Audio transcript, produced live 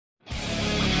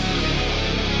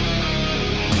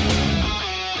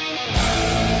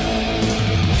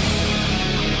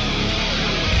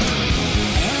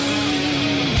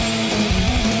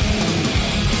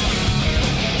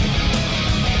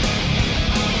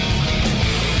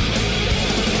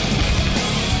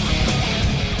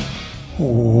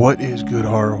What is good,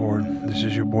 Horror Horde? This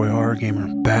is your boy Horror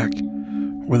Gamer back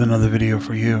with another video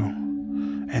for you.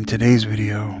 And today's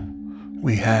video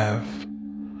we have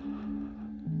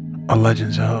a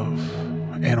Legends of,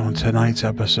 and on tonight's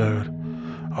episode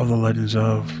of the Legends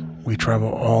of, we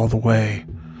travel all the way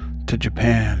to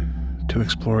Japan to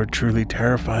explore a truly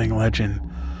terrifying legend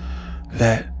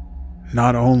that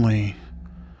not only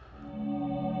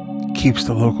keeps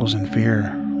the locals in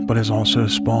fear, but has also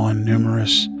spawned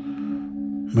numerous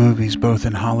movies both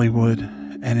in Hollywood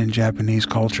and in Japanese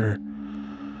culture.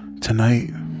 Tonight,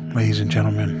 ladies and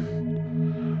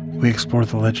gentlemen, we explore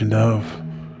the legend of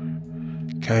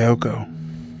Kayako.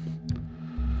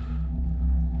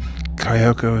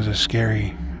 Kayako is a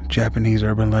scary Japanese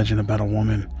urban legend about a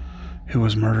woman who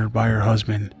was murdered by her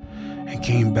husband and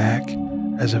came back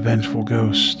as a vengeful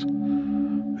ghost.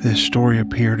 This story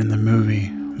appeared in the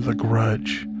movie The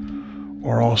Grudge,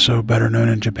 or also better known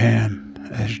in Japan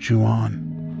as Ju-on.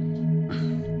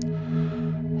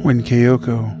 When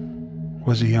Kayako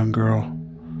was a young girl,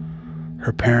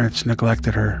 her parents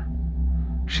neglected her.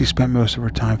 She spent most of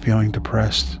her time feeling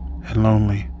depressed and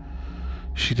lonely.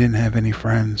 She didn't have any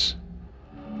friends,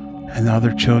 and the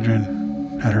other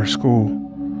children at her school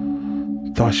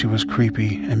thought she was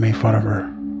creepy and made fun of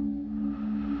her.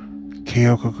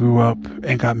 Kayako grew up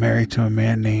and got married to a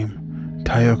man named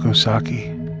Tayoko Saki.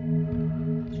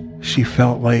 She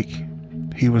felt like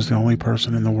he was the only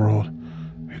person in the world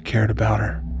who cared about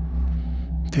her.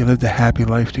 They lived a happy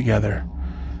life together,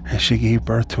 and she gave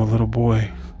birth to a little boy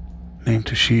named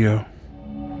Toshio.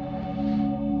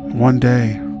 One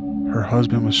day, her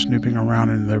husband was snooping around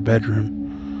in their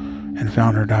bedroom and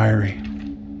found her diary.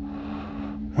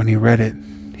 When he read it,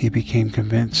 he became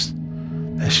convinced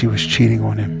that she was cheating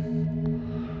on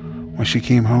him. When she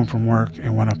came home from work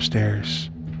and went upstairs,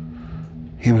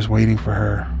 he was waiting for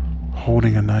her,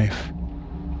 holding a knife.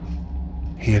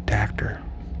 He attacked her,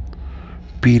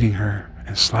 beating her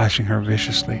and slashing her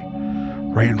viciously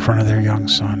right in front of their young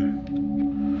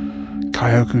son.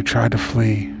 Kayako tried to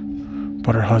flee,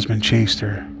 but her husband chased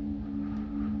her.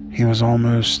 He was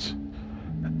almost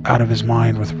out of his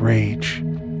mind with rage,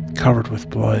 covered with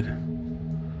blood.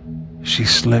 She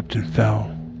slipped and fell,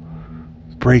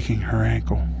 breaking her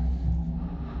ankle.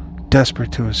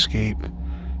 Desperate to escape,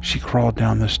 she crawled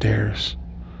down the stairs.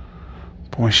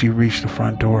 But when she reached the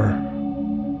front door,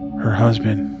 her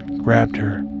husband grabbed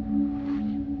her.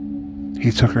 He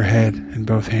took her head in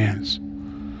both hands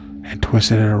and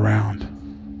twisted it around,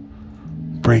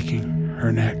 breaking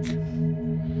her neck.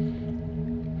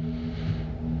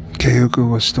 Kayako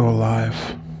was still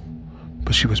alive,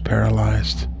 but she was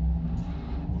paralyzed.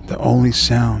 The only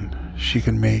sound she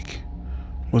could make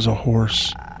was a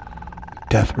hoarse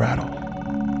death rattle.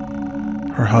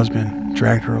 Her husband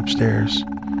dragged her upstairs,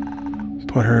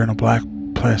 put her in a black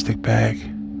plastic bag,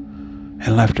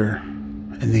 and left her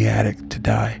in the attic to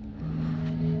die.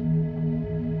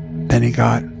 Then he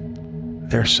got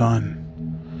their son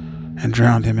and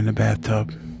drowned him in the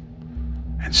bathtub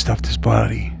and stuffed his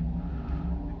body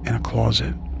in a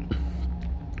closet.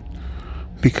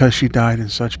 Because she died in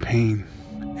such pain,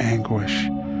 anguish,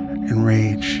 and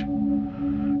rage,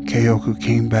 Kayako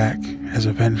came back as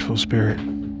a vengeful spirit.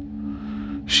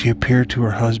 She appeared to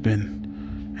her husband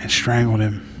and strangled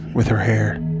him with her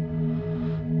hair.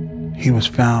 He was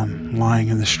found lying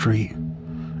in the street,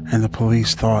 and the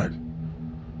police thought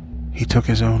he took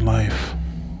his own life.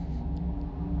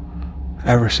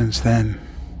 Ever since then,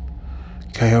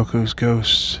 Kayako's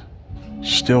ghost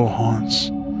still haunts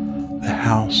the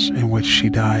house in which she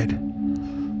died.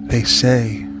 They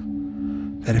say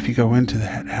that if you go into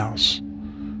that house,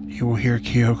 you will hear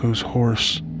Kayako's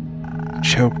hoarse,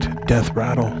 choked death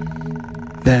rattle.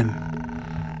 Then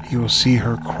you will see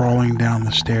her crawling down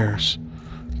the stairs,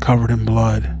 covered in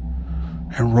blood,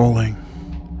 and rolling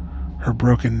her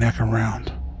broken neck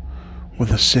around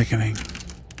with a sickening,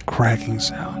 cracking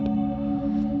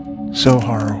sound. So,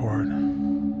 Horror Horde,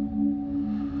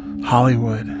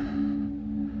 Hollywood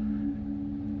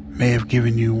may have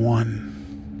given you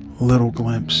one little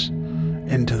glimpse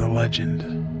into the legend,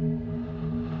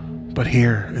 but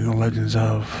here in the Legends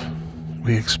of,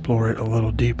 we explore it a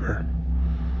little deeper.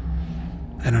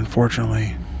 And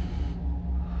unfortunately,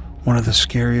 one of the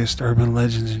scariest urban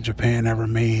legends in Japan ever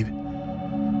made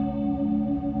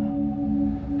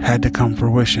had to come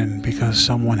fruition because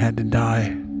someone had to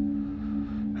die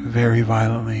very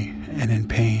violently and in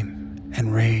pain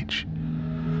and rage.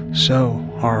 So,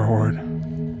 Horror Horde,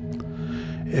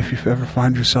 if you ever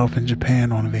find yourself in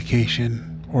Japan on a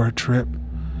vacation or a trip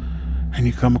and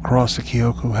you come across the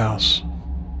Kayako house,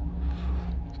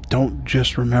 don't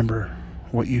just remember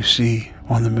what you see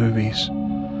on the movies.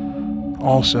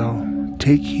 Also,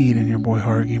 take heed in your boy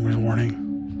Horror Gamer's warning.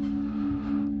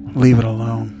 Leave it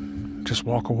alone. Just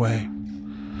walk away.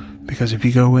 Because if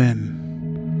you go in,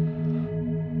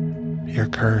 you're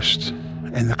cursed,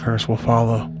 and the curse will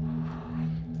follow.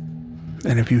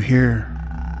 And if you hear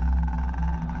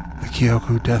the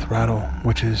Kayako death rattle,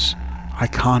 which is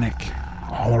iconic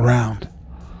all around,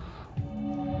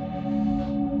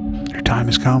 your time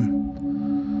has come.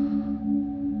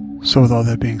 So with all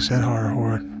that being said, Horror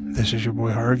Horde, this is your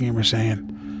boy Horror Gamer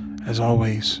saying, as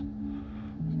always,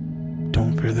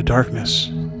 don't fear the darkness.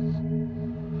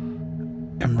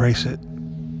 Embrace it.